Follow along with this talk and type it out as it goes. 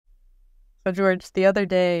So, George, the other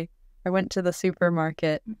day I went to the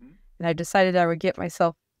supermarket and I decided I would get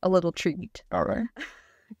myself a little treat. All right.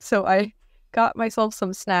 So I got myself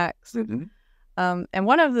some snacks. And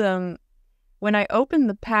one of them, when I opened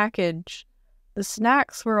the package, the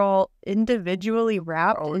snacks were all individually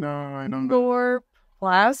wrapped Oh, in no, I don't know. indoor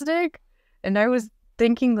plastic. And I was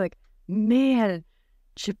thinking, like, man,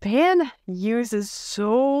 Japan uses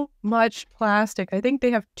so much plastic. I think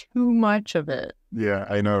they have too much of it. Yeah,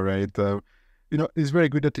 I know, right? It's very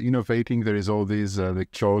good at innovating. There is all these the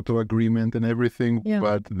Kyoto agreement and everything, Yeah.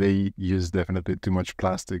 but they use definitely too much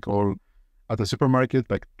plastic. All at the supermarket,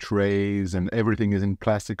 like trays and everything is in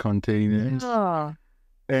plastic containers. Oh,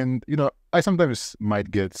 And, I sometimes might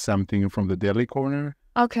get something from the deli corner,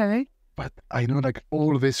 okay. but I know like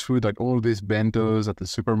all this food, like all these bentos at the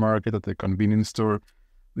supermarket, at the convenience store,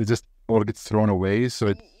 they just all get thrown away. So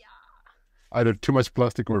it's either too much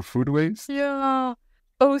plastic or food waste. Yeah.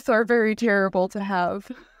 Both are very terrible to have.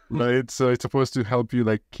 Right, so it's supposed to help you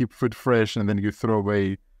like keep food fresh, and then you throw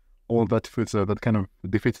away all that food, so that kind of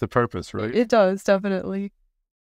defeats the purpose, right? It does, definitely.